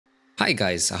Hi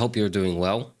guys, I hope you're doing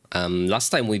well.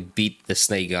 Last time we beat the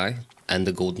snake guy and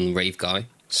the golden rave guy,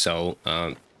 so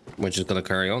we're just gonna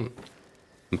carry on.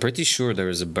 I'm pretty sure there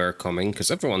is a bear coming,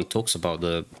 because everyone talks about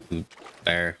the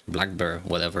bear, black bear,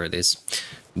 whatever it is.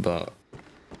 But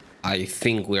I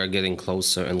think we are getting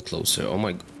closer and closer. Oh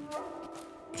my...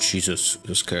 Jesus,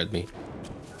 you scared me.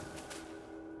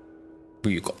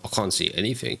 I can't see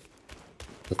anything.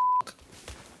 The f***?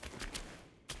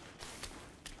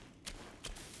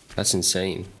 That's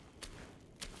insane.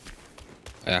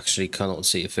 I actually cannot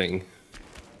see a thing.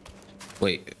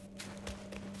 Wait.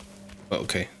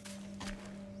 Okay.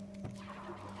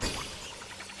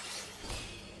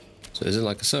 So is it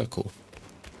like a circle?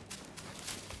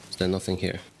 Is there nothing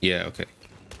here? Yeah, okay.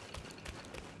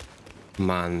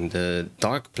 Man, the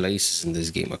dark places in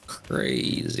this game are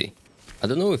crazy. I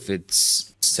don't know if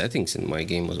it's settings in my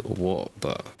game or what,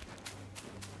 but...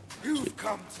 You've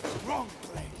come to the wrong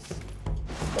place.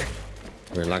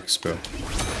 Relax, bro.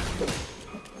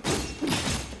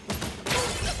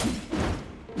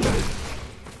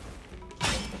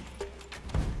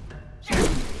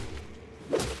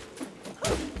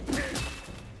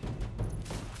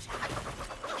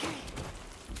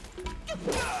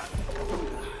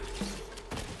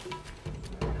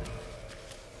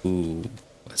 Ooh,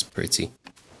 that's pretty.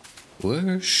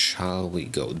 Where shall we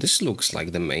go? This looks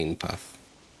like the main path.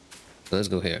 Let's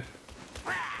go here.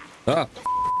 Ah!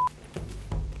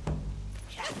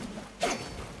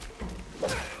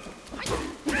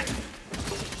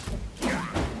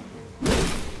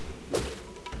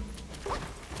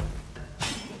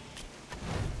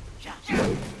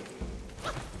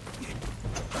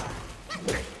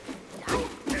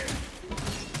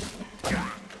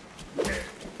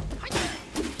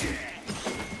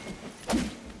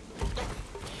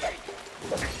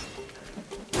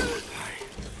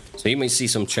 So you may see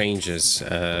some changes.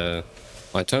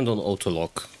 I turned on auto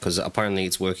lock because apparently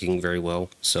it's working very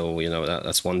well. So you know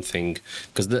that's one thing.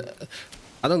 Because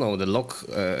I don't know, the lock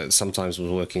sometimes was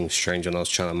working strange when I was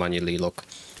trying to manually lock,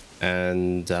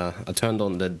 and I turned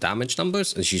on the damage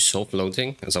numbers as you saw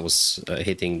floating as I was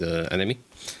hitting the enemy.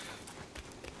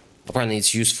 Apparently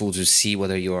it's useful to see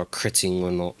whether you are critting or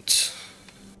not.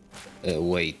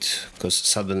 Wait, because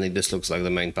suddenly this looks like the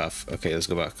main path. Okay, let's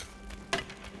go back.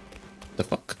 The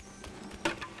fuck?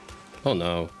 Oh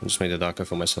no, I just made it darker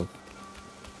for myself.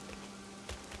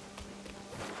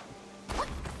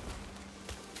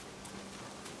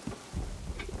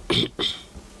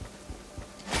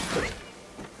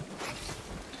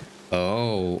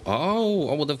 Oh,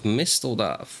 I would have missed all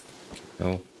that.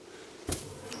 No.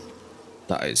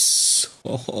 That is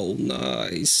so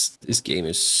nice. This game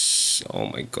is... oh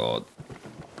my god.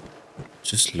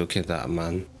 Just look at that,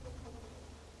 man.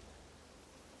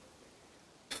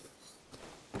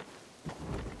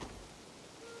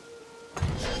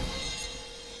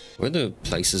 Where do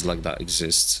places like that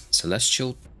exist?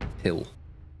 Celestial Hill.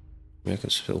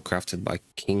 Miraculous Hill crafted by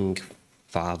King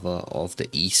Father of the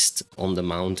East on the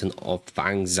mountain of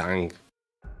Fang Zhang.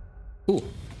 Ooh,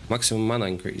 maximum mana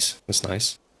increase. That's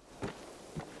nice.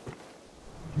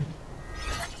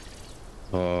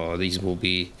 Oh, these will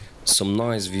be some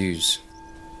nice views.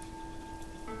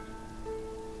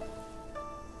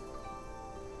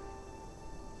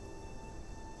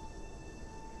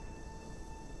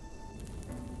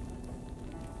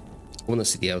 I want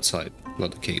to see the outside,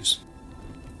 not the caves.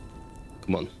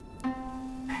 Come on.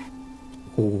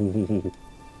 Ooh.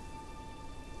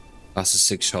 That's a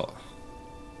sick shot.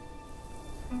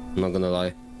 I'm not gonna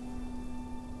lie.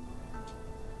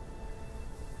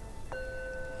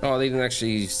 Oh, they didn't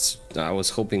actually... I was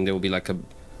hoping there would be like a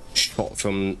shot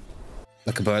from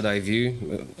like a bird eye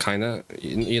view, kinda.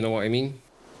 You know what I mean?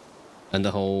 And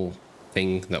the whole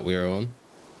thing that we were on.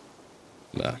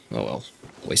 But, oh well.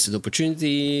 Wasted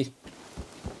opportunity.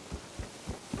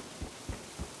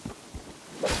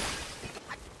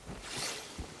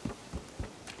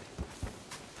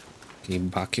 Okay,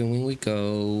 back in when we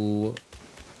go.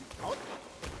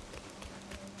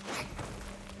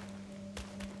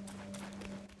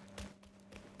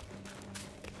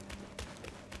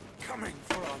 Coming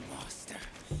for our master.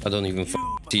 I don't even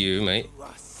see you, mate.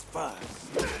 Us first.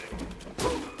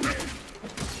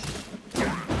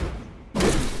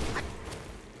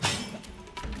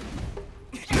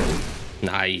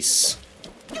 Nice.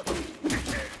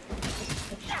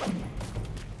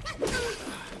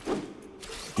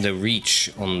 The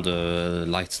reach on the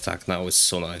light attack now is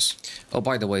so nice. Oh,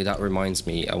 by the way, that reminds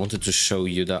me, I wanted to show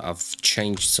you that I've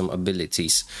changed some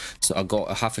abilities. So I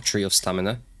got a half a tree of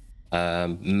stamina,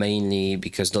 mainly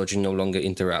because dodging no longer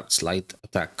interrupts light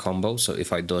attack combo. So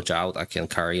if I dodge out, I can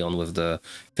carry on with the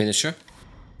finisher.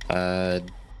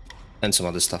 and some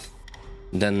other stuff.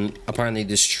 Then apparently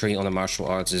this tree on the martial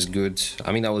arts is good.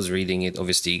 I mean, I was reading it,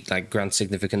 obviously, like grants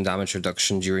significant damage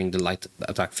reduction during the light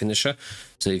attack finisher.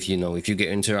 So if you know, if you get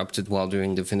interrupted while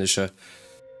doing the finisher,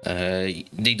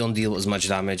 they don't deal as much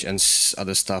damage and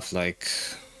other stuff like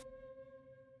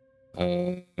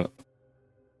yeah,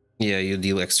 you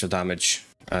deal extra damage.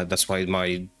 That's why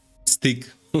my stick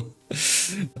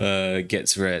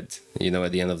gets red, you know,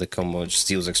 at the end of the combo. It just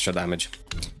deals extra damage.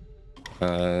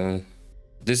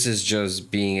 This is just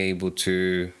being able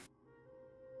to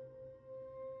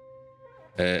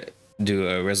do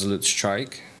a resolute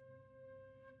strike.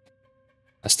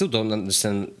 I still don't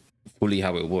understand fully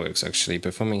how it works, actually.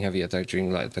 Performing heavy attack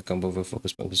during light attack combo with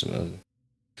focus.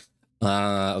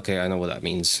 Okay, I know what that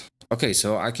means. Okay,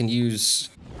 so I can use...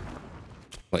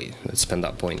 Wait, let's spend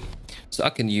that point. So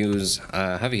I can use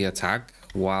heavy attack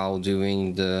while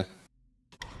doing the...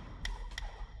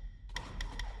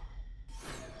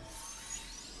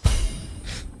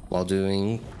 while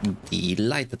doing the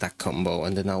light attack combo,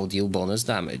 and then I'll deal bonus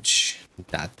damage.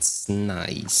 That's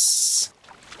nice.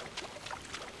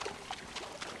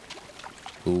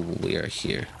 Ooh, we are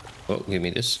here. Oh, give me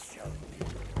this.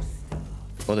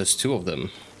 Oh, there's two of them.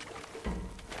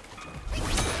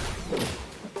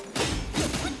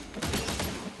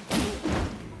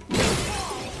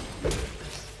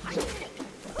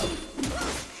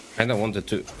 Kinda wanted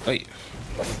to... Wait.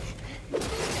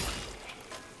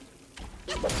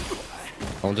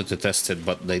 I wanted to test it,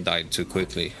 but they died too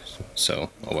quickly, so,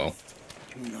 oh well.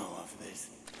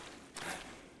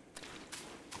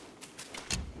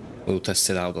 We'll test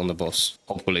it out on the boss,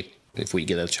 hopefully, if we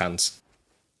get a chance.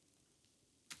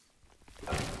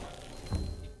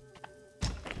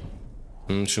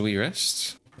 Should we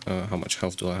rest? How much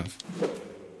health do I have?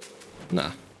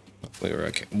 Nah, we're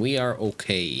okay. We are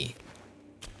okay.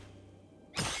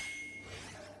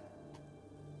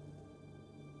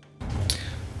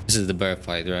 This is the bear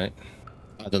fight, right?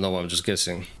 I don't know, I'm just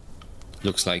guessing.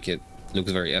 Looks like it. Looks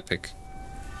very epic.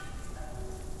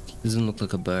 Doesn't look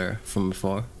like a bear from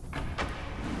afar.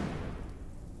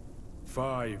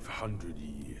 500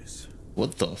 years.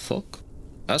 What the fuck?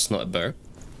 That's not a bear.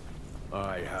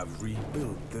 I have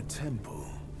rebuilt the temple.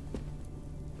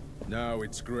 Now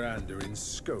it's grander in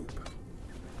scope.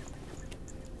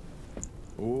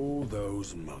 All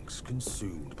those monks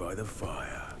consumed by the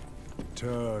fire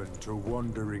turn to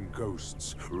wandering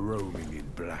ghosts roaming in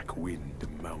Black Wind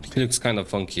Mountain. He looks kind of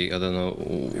funky. I don't know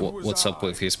what's up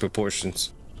with his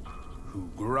proportions. Who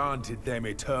granted them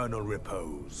eternal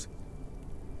repose.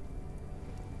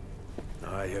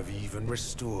 I have even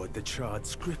restored the charred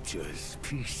scriptures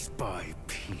piece by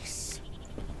piece.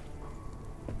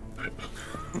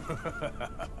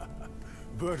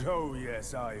 But oh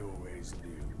yes, I always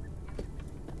knew.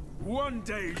 One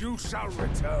day you shall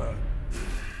return.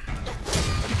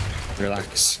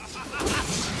 Relax.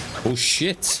 Oh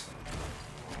shit.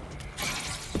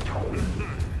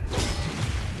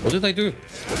 What did I do?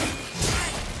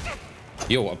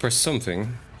 Yo, I pressed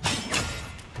something.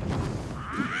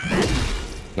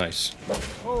 Nice.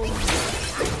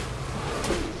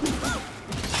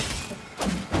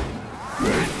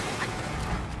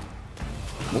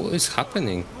 What is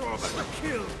happening?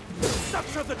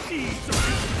 Such are the deeds of you.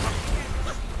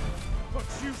 But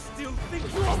you still think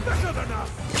you are better than us?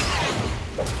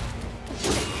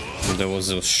 There was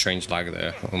a strange lag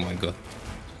there. Oh my god.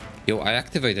 Yo, I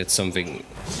activated something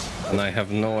and I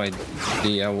have no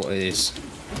idea what it is.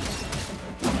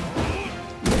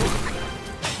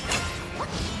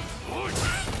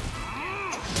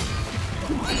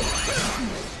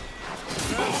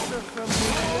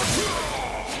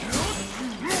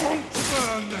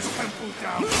 Burn this temple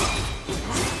down.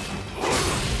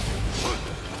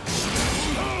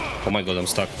 Oh my god, I'm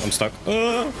stuck. I'm stuck.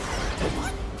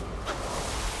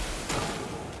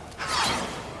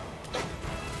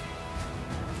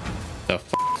 The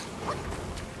fuck?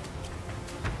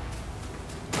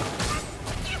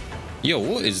 Yo,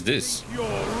 what is this?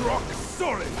 You're rock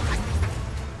solid.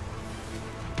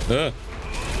 Whoa.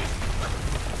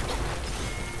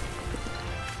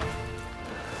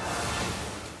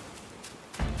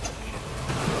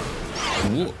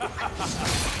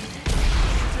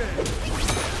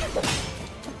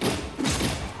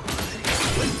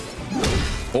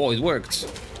 Oh, it worked.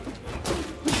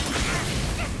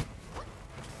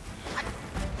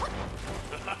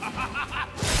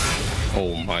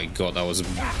 Oh my god, that was...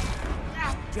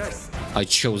 I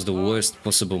chose the worst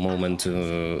possible moment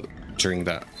during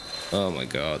that. Oh my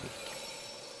god.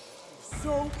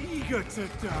 So eager to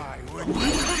die when you...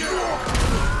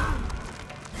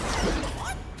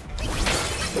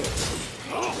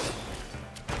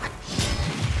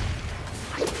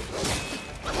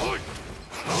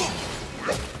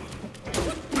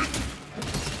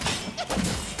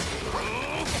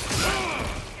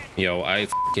 Yo, I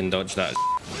fucking dodged that.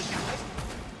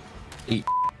 Eat.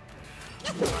 I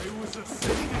was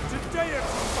ascended to deity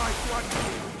by one.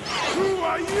 Who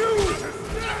are you to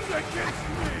stand against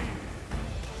me?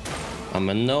 I'm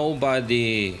a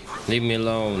nobody. Leave me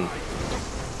alone.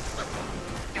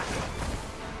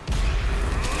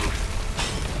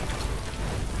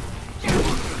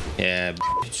 Yeah,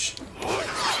 bitch.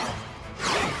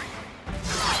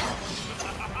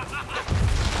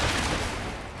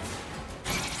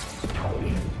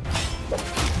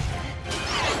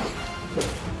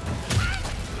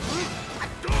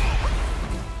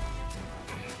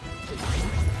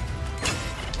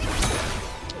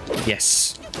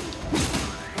 Yes.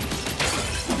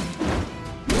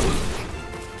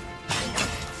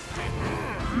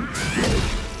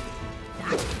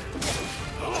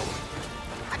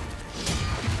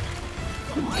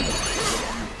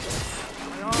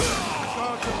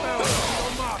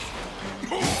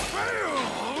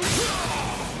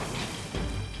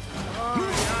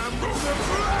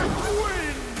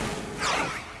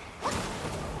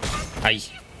 Aye.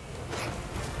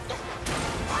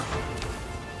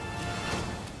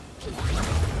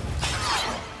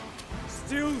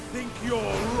 Still think you're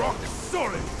rock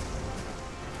solid?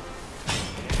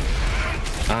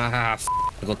 Ah,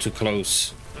 I got too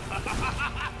close.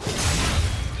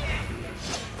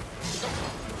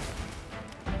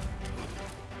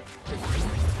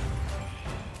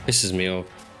 Pisses me off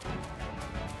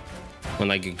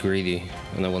when I get greedy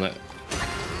and I wanna.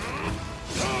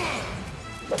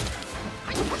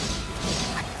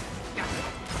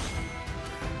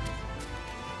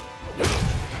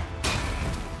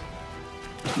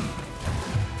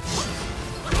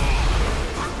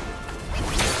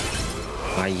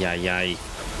 Ay, ay, ay.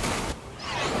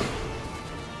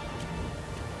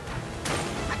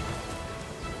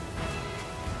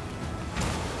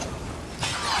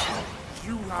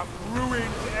 You have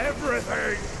ruined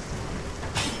everything!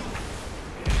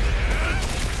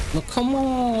 No, come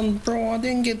on, bro. I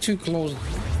didn't get too close.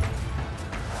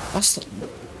 That's the...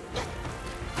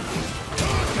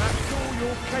 That's all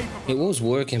you're capable. It was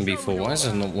working before. Why is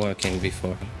it not working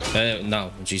before?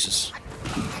 No, Jesus.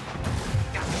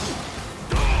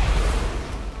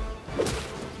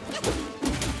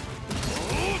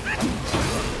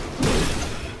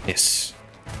 Yes.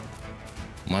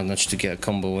 Managed to get a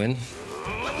combo in.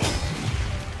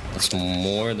 That's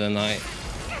more than I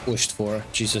wished for.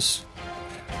 Jesus.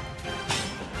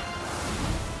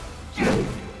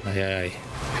 Ay, ay, ay.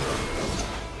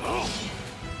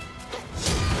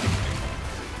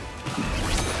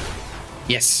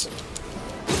 Yes.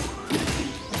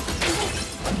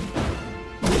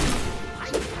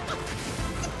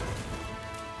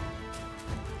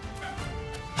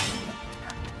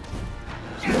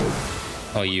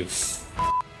 Oh, you.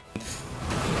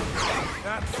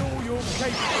 That's all you're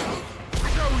capable of.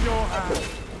 Show your hand.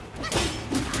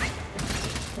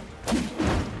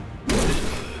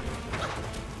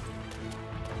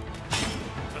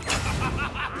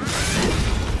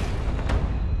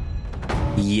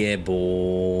 Yeah,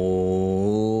 boy.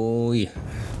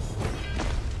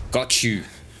 Got you.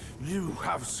 You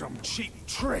have some cheap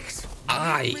tricks.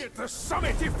 Aye. Meet me at the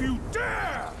summit if you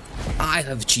dare. I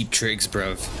have cheap tricks,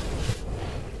 bruv.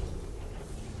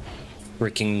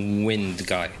 Freaking wind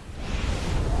guy.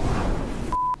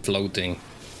 Floating.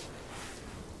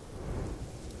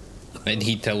 And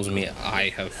he tells me I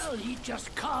have. Well, he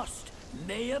just cast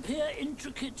may appear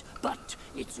intricate, but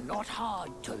it's not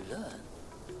hard to learn.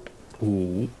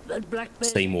 Ooh. That black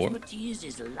bear's Say more. expertise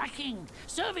is lacking.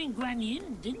 Serving Guan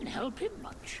Yin didn't help him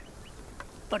much.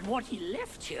 But what he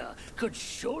left here could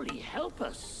surely help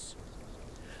us.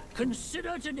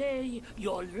 Consider today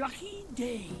your lucky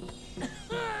day.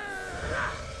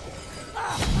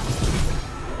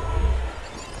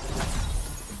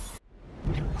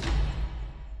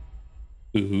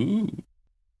 Ooh.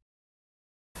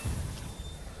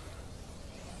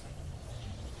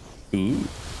 Ooh.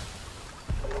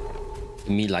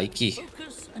 Me likey.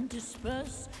 Focus and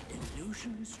disperse,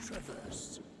 illusions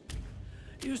traverse.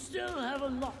 You still have a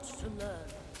lot to learn,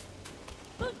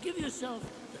 but give yourself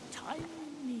the time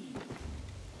you need.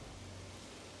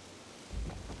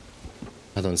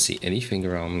 I don't see anything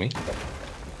around me.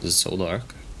 It's so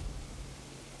dark.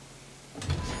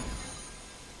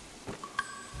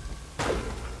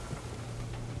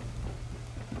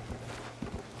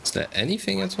 Is there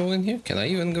anything at all in here? Can I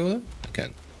even go there? I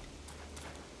can.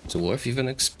 Is it worth even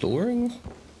exploring?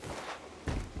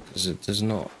 Because it does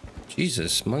not.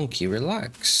 Jesus, monkey,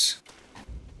 relax.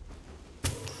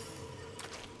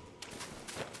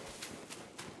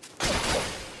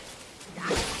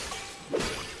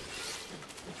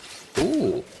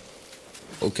 Ooh.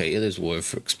 okay, it is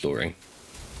worth exploring.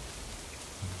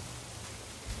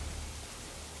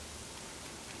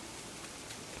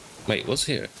 Wait, what's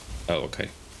here? Oh, okay.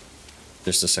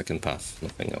 Just the second path,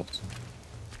 nothing else.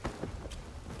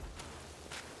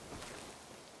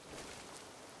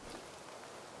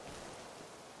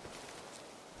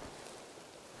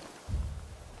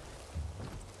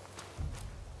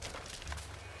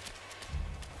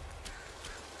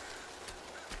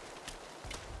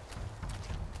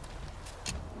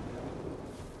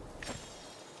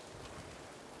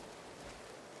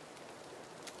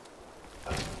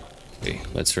 Okay,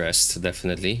 let's rest,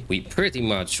 definitely. We pretty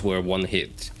much were one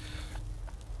hit.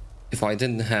 If I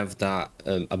didn't have that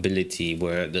ability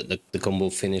where the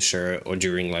combo finisher or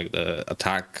during like the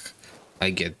attack I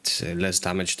get less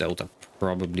damage dealt, I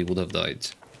probably would have died.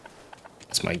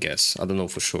 That's my guess. I don't know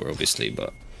for sure, obviously,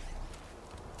 but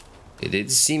it did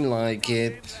seem like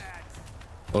it.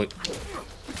 Oh.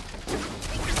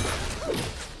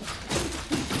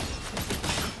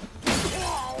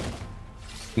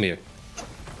 Come here.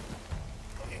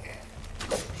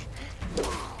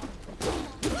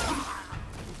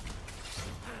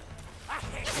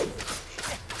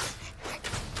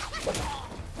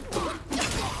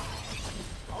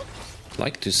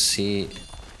 Like to see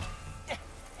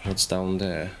what's down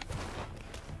there.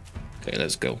 Okay,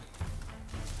 let's go.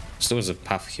 So there was a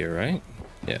path here, right?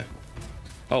 Yeah.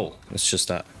 Oh, it's just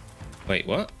that. Wait,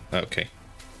 what? Okay.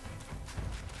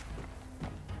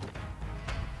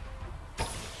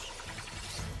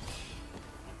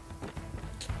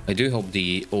 I do hope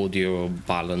the audio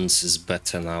balance is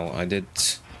better now. I did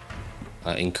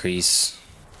increase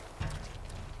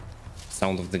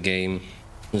sound of the game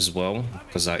as well,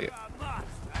 because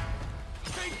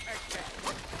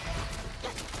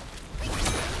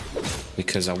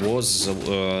I was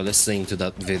listening to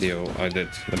that video I did,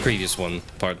 the previous one,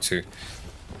 part 2.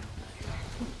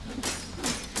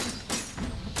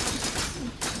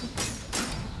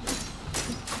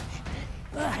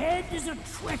 Ahead is a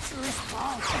treacherous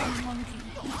path, monkey.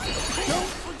 Don't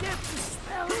forget the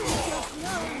spell you just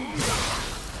learned.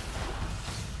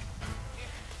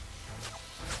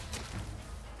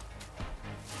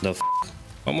 The f***?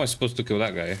 How am I supposed to kill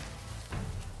that guy?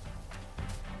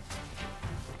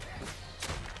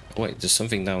 Wait, there's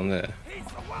something down there.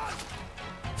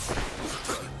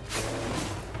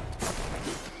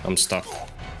 I'm stuck.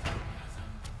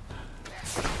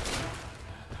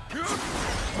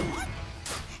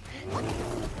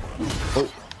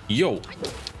 Oh, yo!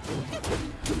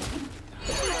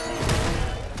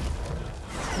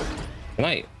 Can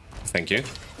I? Thank you.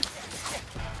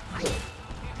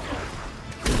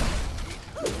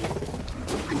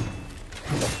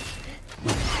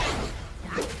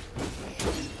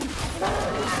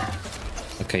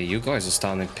 Okay, you guys are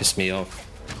starting to piss me off.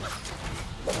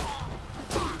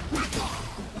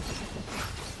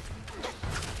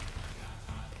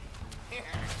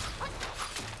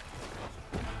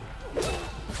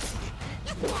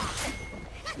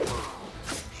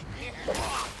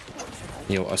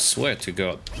 Yo, I swear to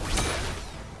God.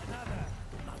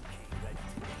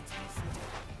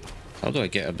 How do I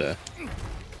get up there?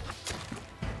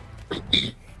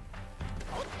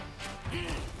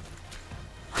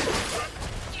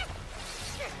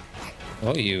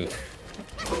 Oh, you.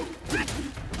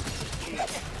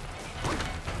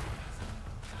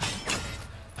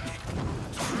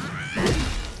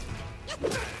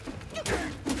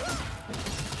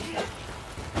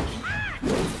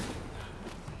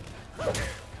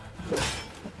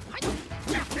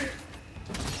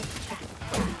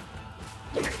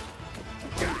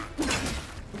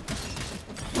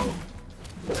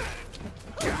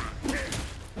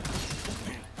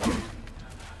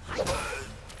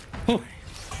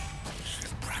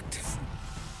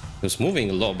 He was moving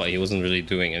a lot, but he wasn't really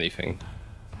doing anything.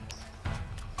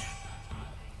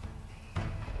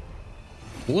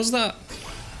 What was that?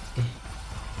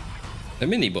 A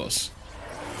mini boss?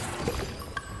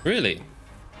 Really?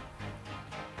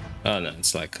 Oh no,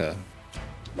 it's like a...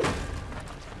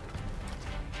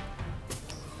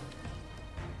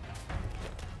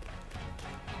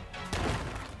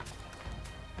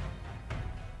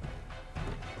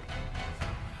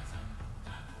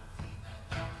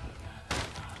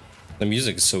 The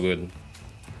music is so good.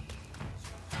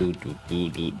 Do, do, do,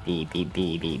 do, do, do,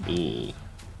 do, do, do.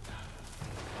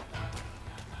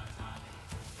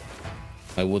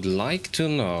 I would like to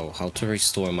know how to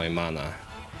restore my mana.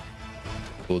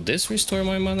 Will this restore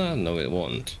my mana? No, it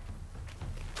won't.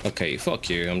 Okay, fuck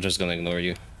you. I'm just gonna ignore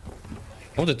you.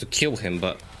 I wanted to kill him,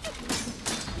 but...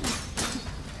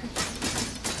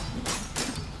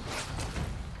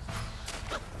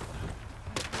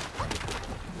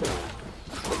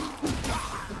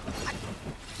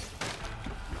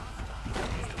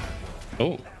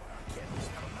 Oh.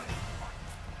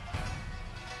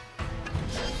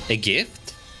 A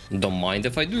gift? Don't mind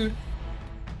if I do.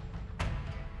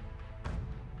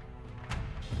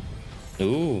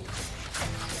 Ooh.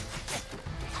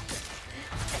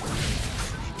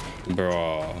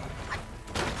 Bro.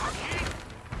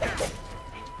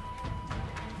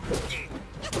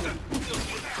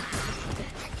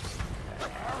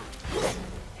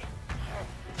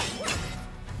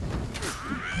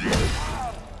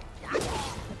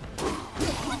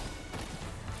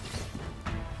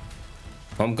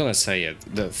 I'm gonna say it,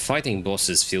 the fighting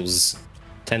bosses feels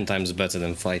 10 times better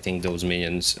than fighting those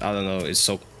minions. I don't know, it's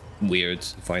so weird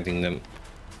fighting them.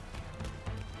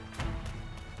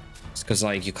 It's because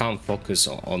like you can't focus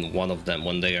on one of them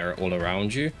when they are all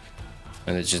around you,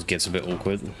 and it just gets a bit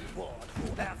awkward.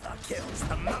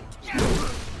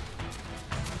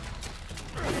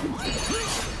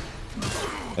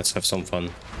 Let's have some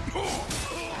fun.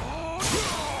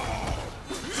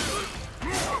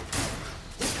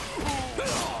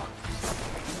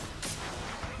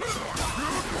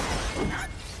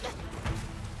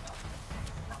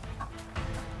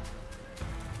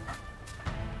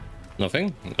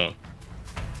 Nothing? No.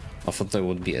 I thought there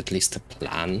would be at least a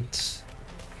plant.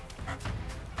 I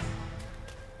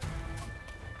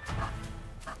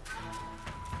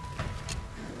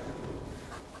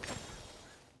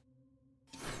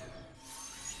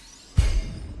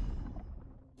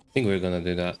think we're gonna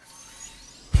do that.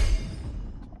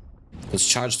 Because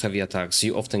charged heavy attacks,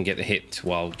 you often get hit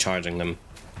while charging them.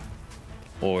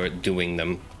 Or doing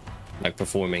them. Like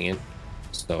performing it.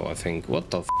 So I think,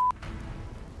 what the f?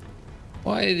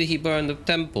 Why did he burn the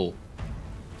temple?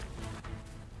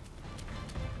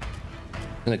 I'm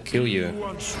gonna kill you. You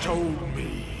once told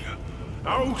me,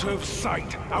 out of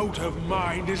sight, out of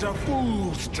mind is a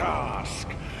fool's task.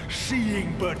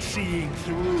 Seeing but seeing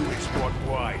through is what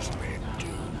wise men do.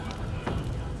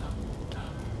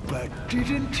 But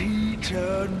didn't he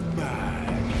turn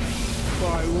mad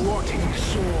by what he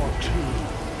saw too?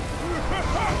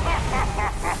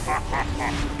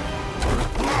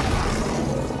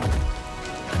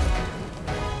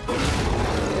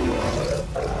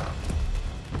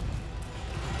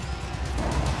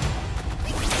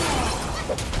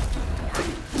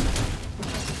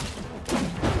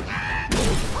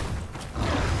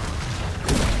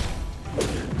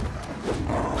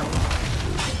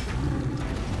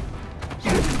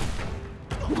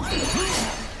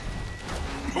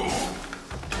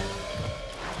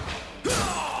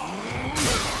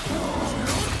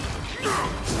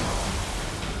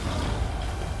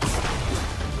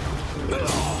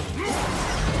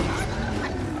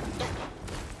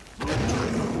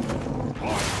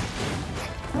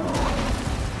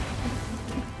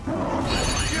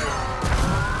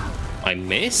 I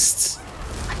missed?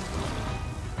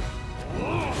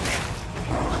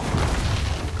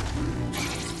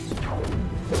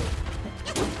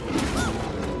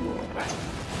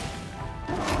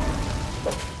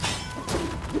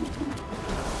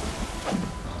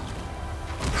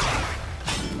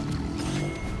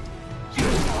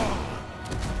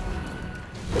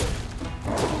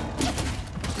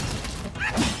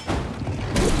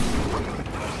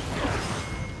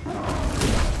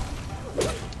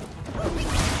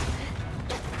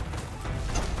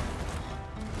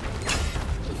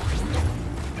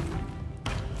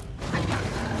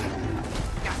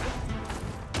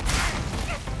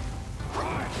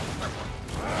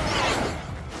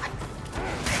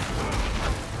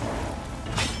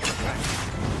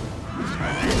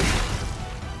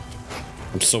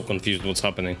 I'm so confused what's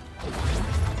happening.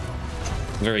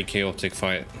 Very chaotic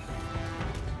fight.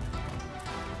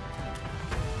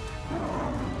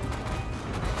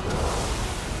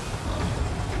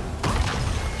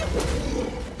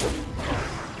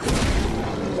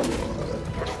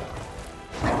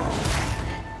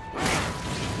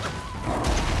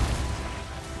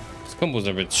 This combo's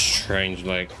a bit strange,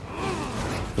 like,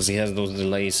 because he has those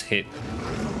delayed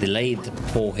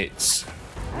pull hits.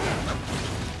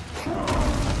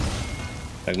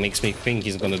 That makes me think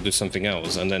he's gonna do something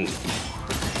else, and then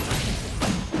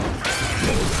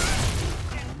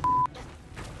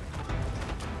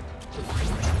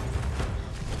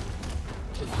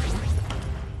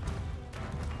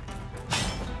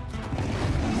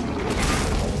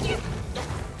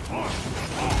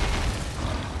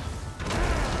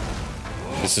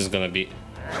this is gonna be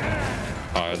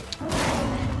hard.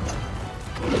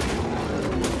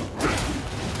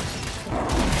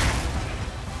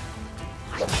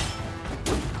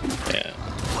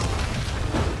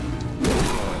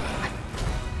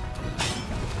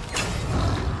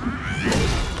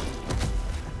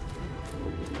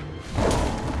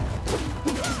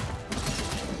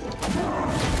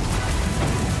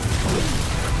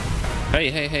 Hey,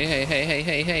 hey, hey, hey, hey, hey,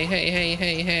 hey, hey, hey, hey,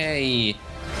 hey, hey.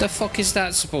 The fuck is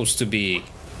that supposed to be?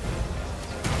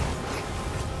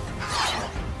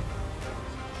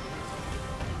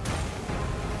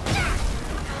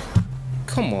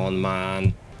 Come on,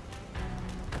 man.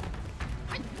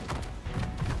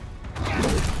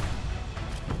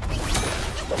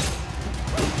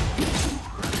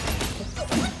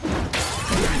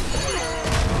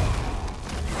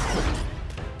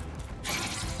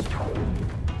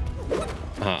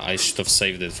 Ah, I should have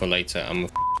saved it for later. I'm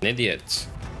an idiot.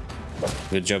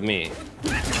 Good job, me.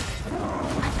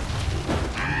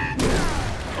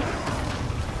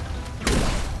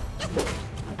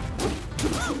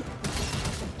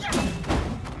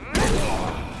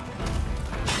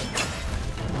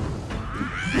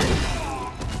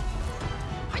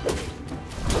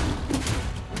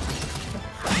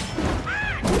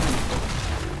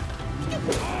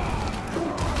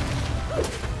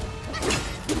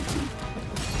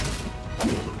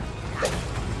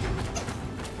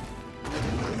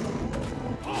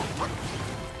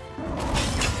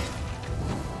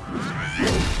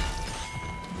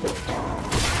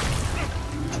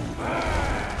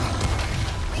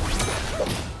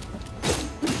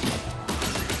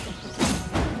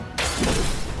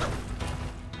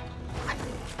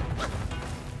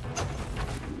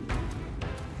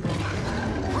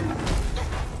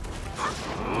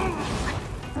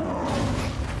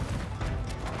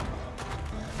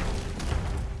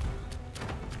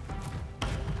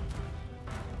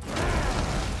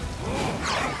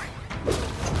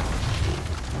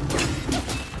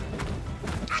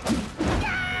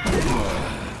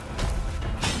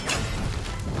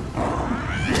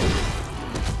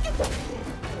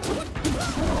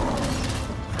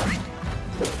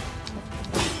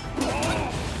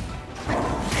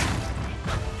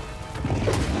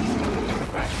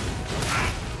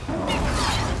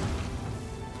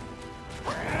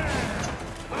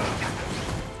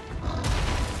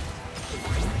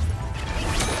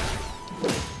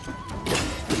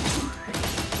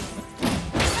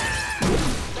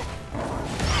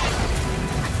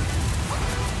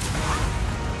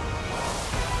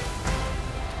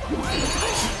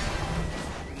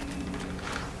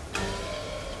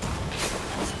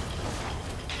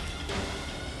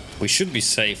 We should be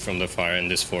safe from the fire in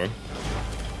this form.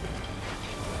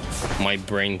 My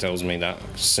brain tells me that,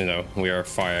 'cause, you know, we are a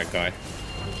fire guy.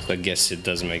 So I guess it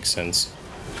does make sense.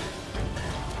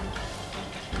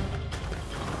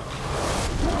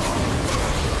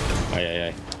 Aye, aye,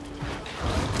 aye.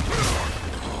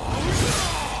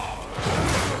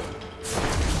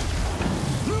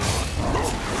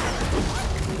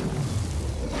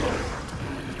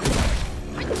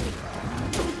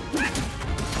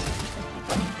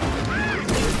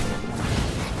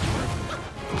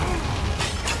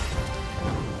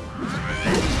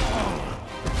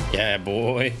 Yeah,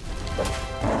 boy.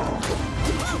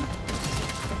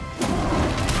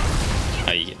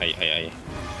 Aye, aye, aye, aye.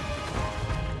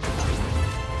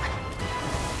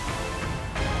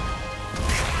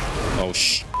 Oh,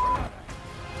 sh.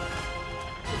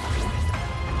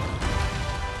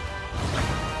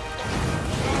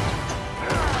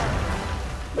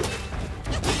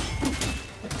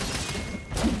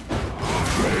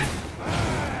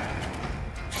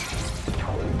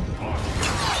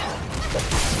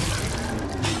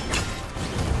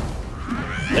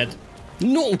 Dead.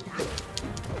 No!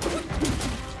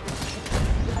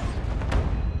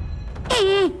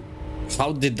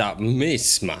 How did that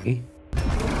miss, man?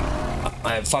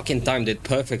 I fucking timed it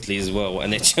perfectly as well,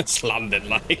 and it just landed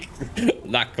like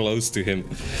that close to him.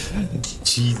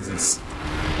 Jesus.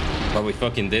 But we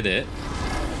fucking did it.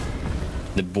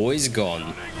 The boy's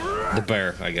gone. The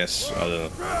bear, I guess. I don't know.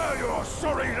 Spare your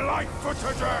sorry life for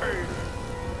today!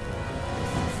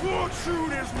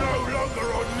 Fortune is no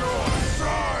longer on your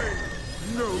side!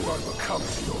 No one will come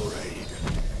to your aid.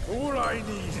 All I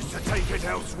need is to take it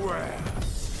elsewhere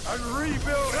and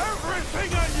rebuild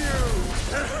everything anew!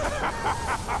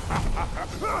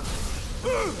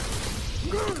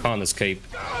 Can't escape.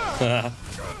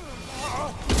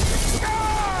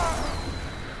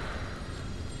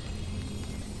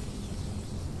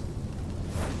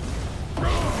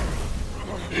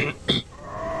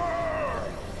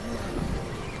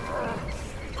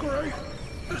 Great!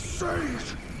 The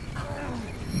sage!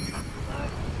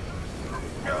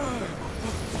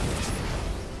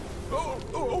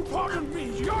 Oh, pardon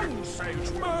me, young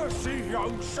sage! Mercy,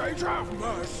 young sage, have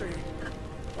mercy!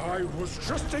 I was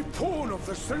just a pawn of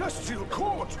the Celestial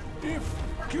Court. If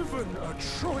given a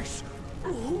choice,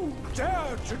 who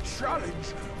dared to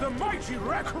challenge the mighty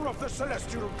wrecker of the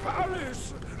Celestial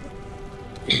Palace?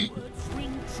 Words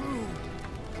ring true.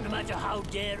 No matter how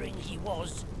daring he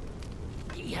was,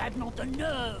 he had not the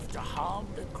nerve to harm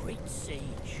the great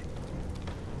sage.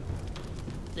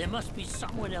 There must be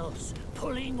someone else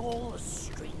pulling all the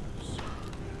strings.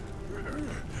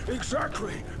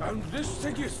 Exactly, and this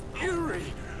thing is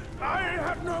eerie. I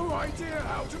had no idea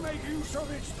how to make use of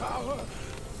its power.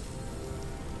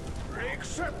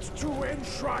 Except to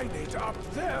enshrine it up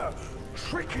there,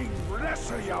 tricking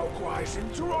lesser Yaoguais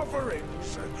into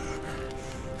offerings.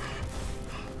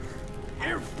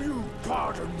 If you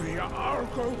pardon me, I'll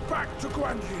go back to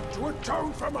Guanyin to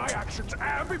atone for my actions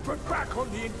and be put back on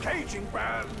the engaging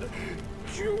band.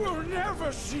 You will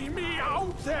never see me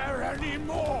out there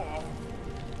anymore.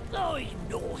 Oh,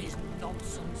 ignore his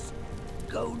nonsense.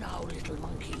 Go now, little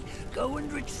monkey. Go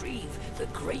and retrieve the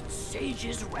great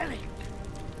sage's relic.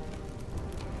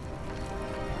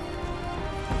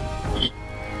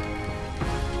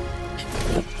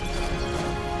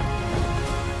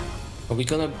 Are we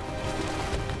gonna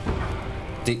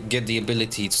get the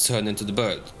ability to turn into the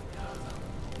bird?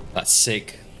 That's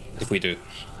sick if we do.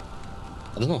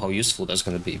 I don't know how useful that's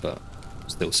gonna be, but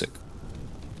still sick.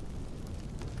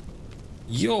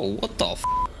 Yo, what the f?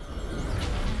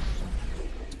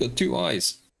 It's got 2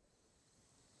 eyes.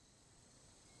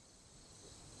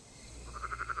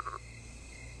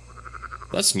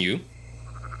 That's new.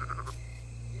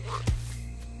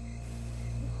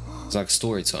 It's like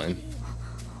story time.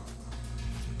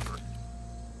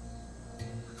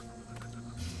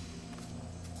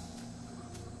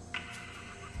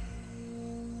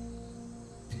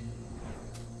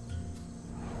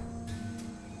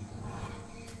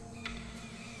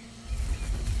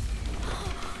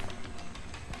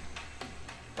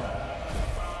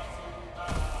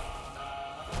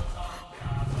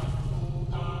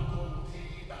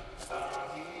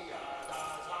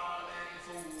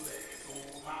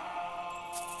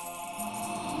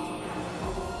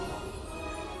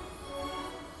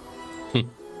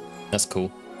 That's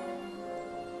cool.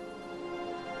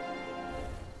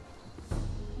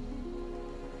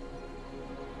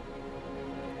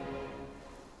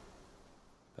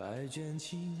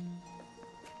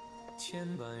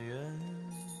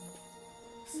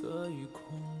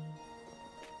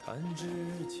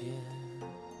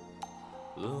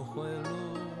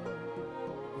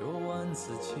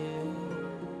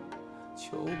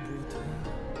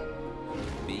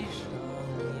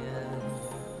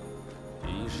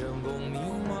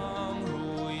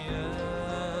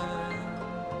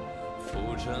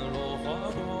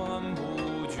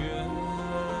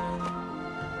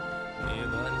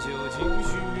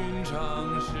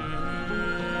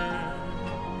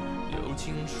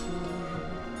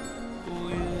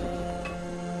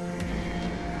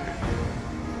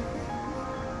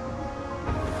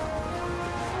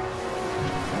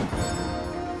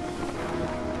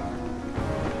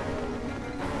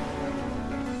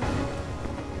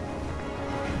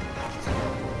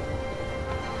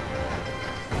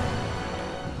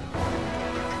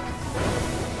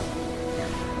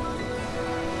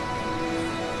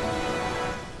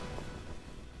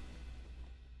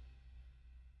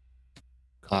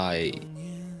 I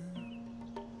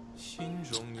心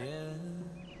中念，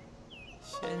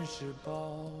现世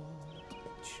报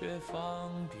却方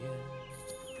便，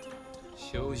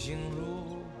修行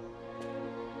路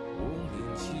无名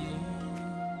尽，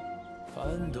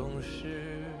幡动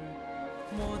时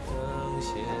莫等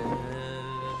闲，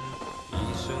一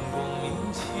生功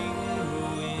名情如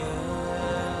烟，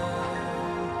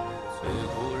最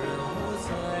后人物在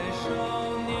少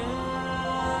年。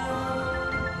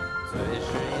 最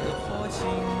是萤火情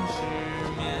失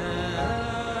眠，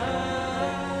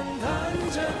谈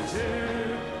真挚，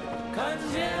看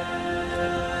见。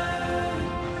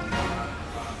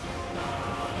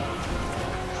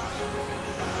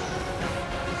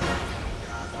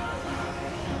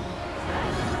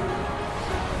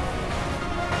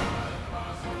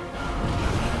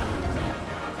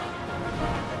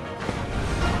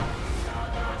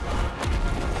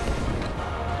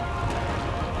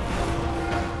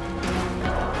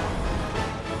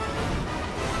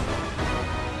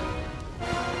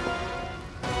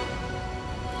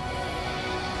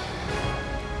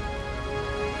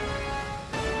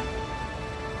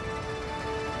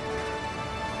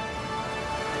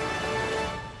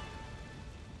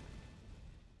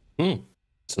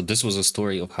 So this was a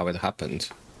story of how it happened.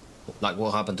 Like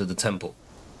what happened to the temple.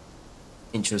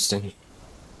 Interesting.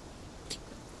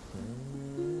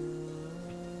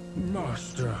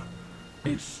 Master,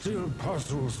 it still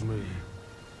puzzles me.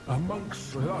 A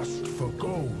monk's lust for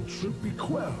gold should be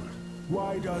quelled.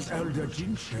 Why does Elder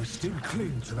Jinche still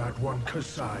cling to that one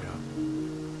Kasaya?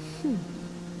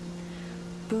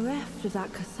 Bereft of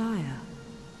that Kasaya,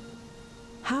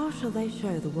 how shall they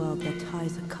show the world their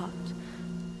ties are cut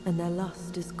and their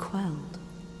lust is quelled?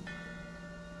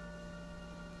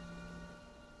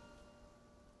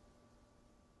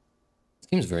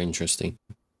 Seems very interesting.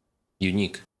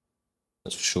 Unique,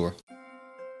 that's for sure.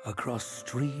 Across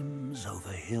streams,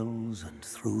 over hills, and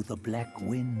through the black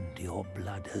wind your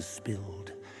blood has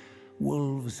spilled.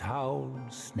 Wolves howl,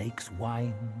 snakes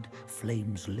wind,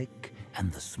 flames lick,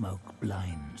 and the smoke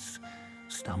blinds.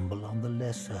 Stumble on the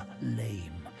lesser,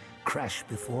 lame, crash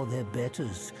before their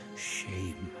betters,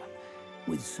 shame.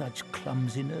 With such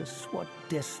clumsiness, what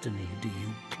destiny do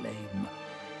you claim?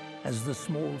 As the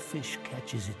small fish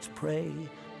catches its prey,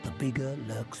 the bigger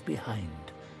lurks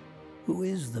behind. Who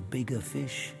is the bigger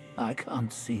fish? I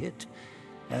can't see it.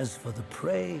 As for the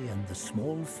prey and the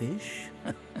small fish,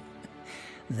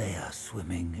 they are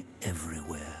swimming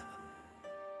everywhere.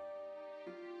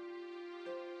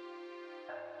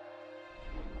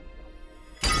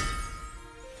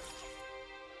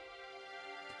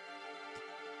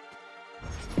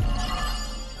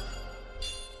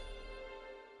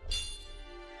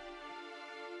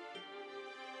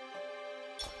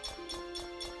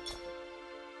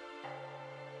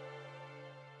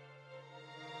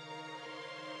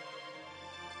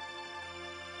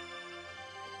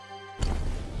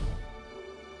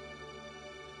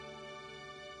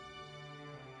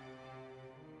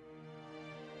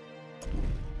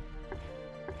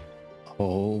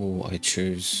 Oh, I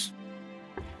choose.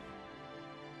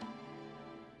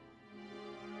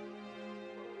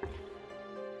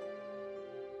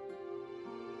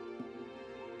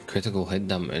 Critical hit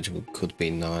damage could be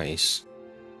nice.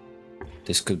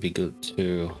 This could be good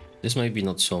too. This may be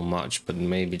not so much, but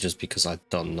maybe just because I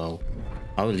don't know.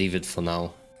 I will leave it for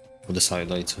now. We'll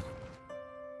decide later.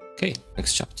 Okay,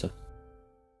 next chapter.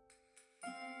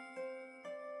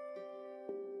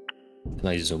 Can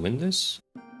I zoom in this?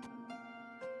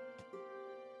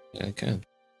 Yeah, I can.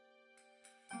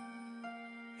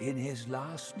 In his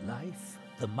last life,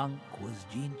 the monk was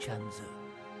Jinchanzi,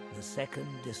 the second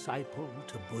disciple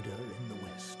to Buddha in the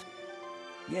West.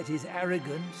 Yet his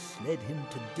arrogance led him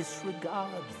to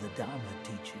disregard the Dharma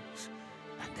teachings,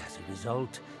 and as a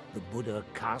result, the Buddha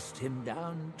cast him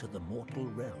down to the mortal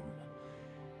realm.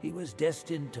 He was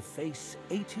destined to face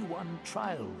 81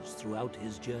 trials throughout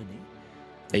his journey.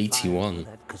 81?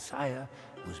 That Kasaya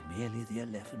was merely the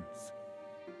 11th.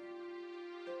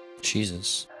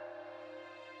 Jesus.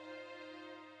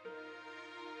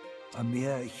 A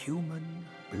mere human,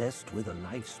 blessed with a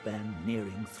lifespan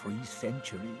nearing 3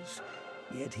 centuries,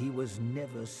 yet he was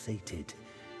never sated.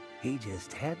 He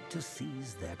just had to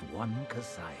seize that one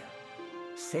Kasaya.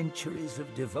 Centuries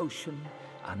of devotion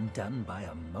undone by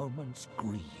a moment's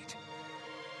greed.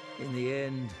 In the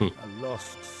end, a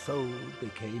lost soul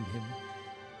became him.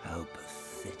 How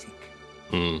pathetic.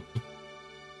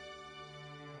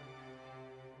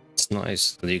 It's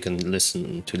nice that you can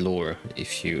listen to lore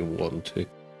if you want to.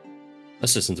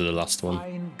 Let's listen to the last one.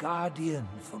 Fine guardian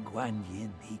for Guan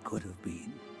Yin he could have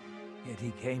been. Yet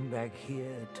he came back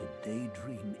here to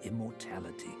daydream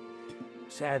immortality.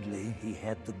 Sadly, he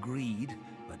had the greed,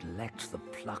 but lacked the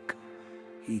pluck.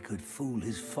 He could fool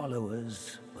his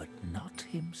followers, but not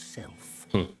himself.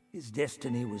 His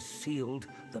destiny was sealed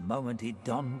the moment he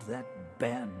donned that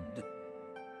band.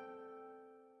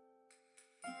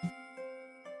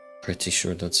 Pretty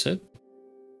sure that's it.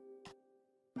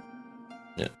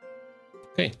 Yeah.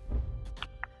 Okay.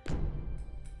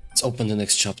 Let's open the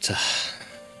next chapter.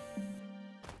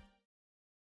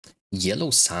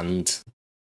 Yellow Sand,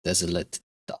 Desolate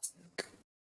Dusk.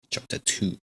 Chapter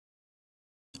 2.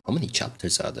 How many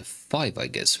chapters are there? 5, I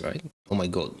guess, right? Oh my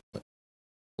god. What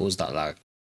was that lag?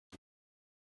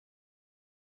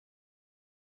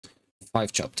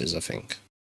 5 chapters, I think.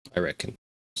 I reckon.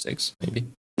 6, maybe.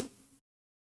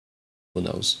 Who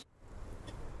knows?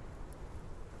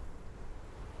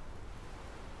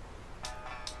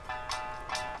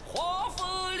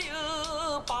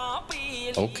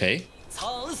 Okay.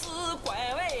 曾是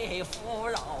官位富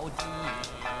饶地，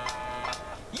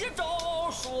一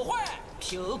朝疏缓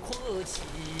贫困起，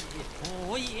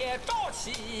午夜朝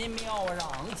起渺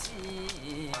壤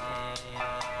起。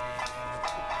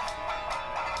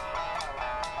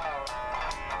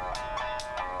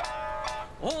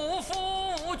无父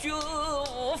无君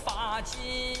无法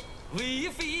纪，为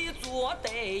非作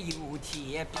歹有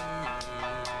天比。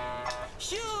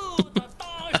修得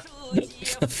大圣皆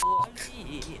佛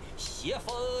力，邪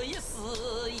风一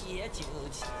时也惊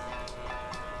奇。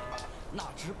哪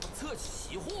知不测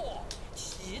其祸，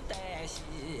其旦夕，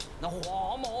那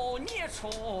黄毛年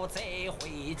初再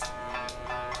回击。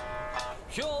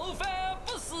平凡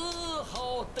不是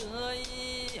好得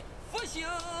意，复兴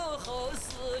后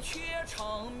世却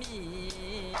成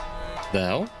谜。 The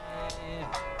hell?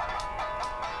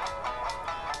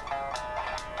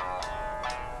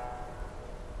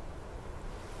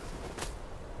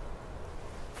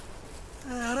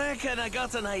 I reckon I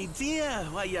got an idea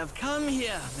why you've come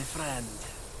here, my friend.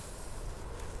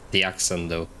 The accent,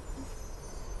 though.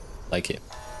 Like it.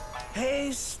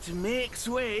 Haste makes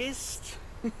waste.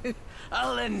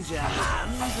 I'll lend you a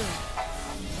hand.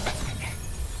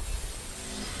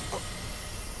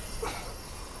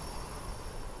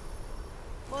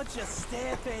 Watch your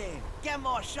step, eh? Get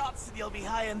more shots and you'll be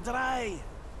high and dry.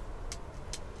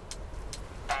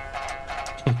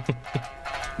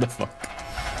 The fuck?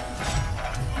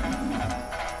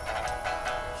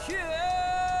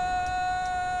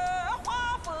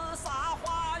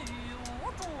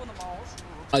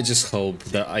 I just hope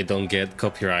that I don't get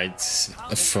copyrights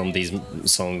from these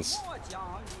songs.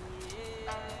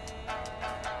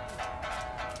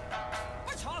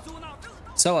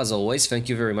 So as always, thank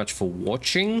you very much for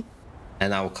watching,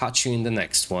 and I'll catch you in the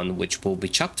next one, which will be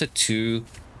chapter 2.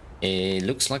 It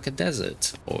looks like a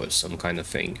desert or some kind of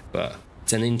thing, but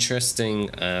it's an interesting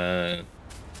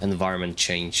environment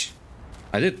change.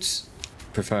 I did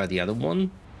prefer the other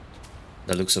one,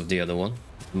 the looks of the other one,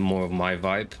 more of my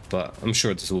vibe, but I'm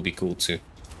sure this will be cool too.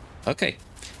 Okay,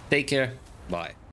 take care, bye.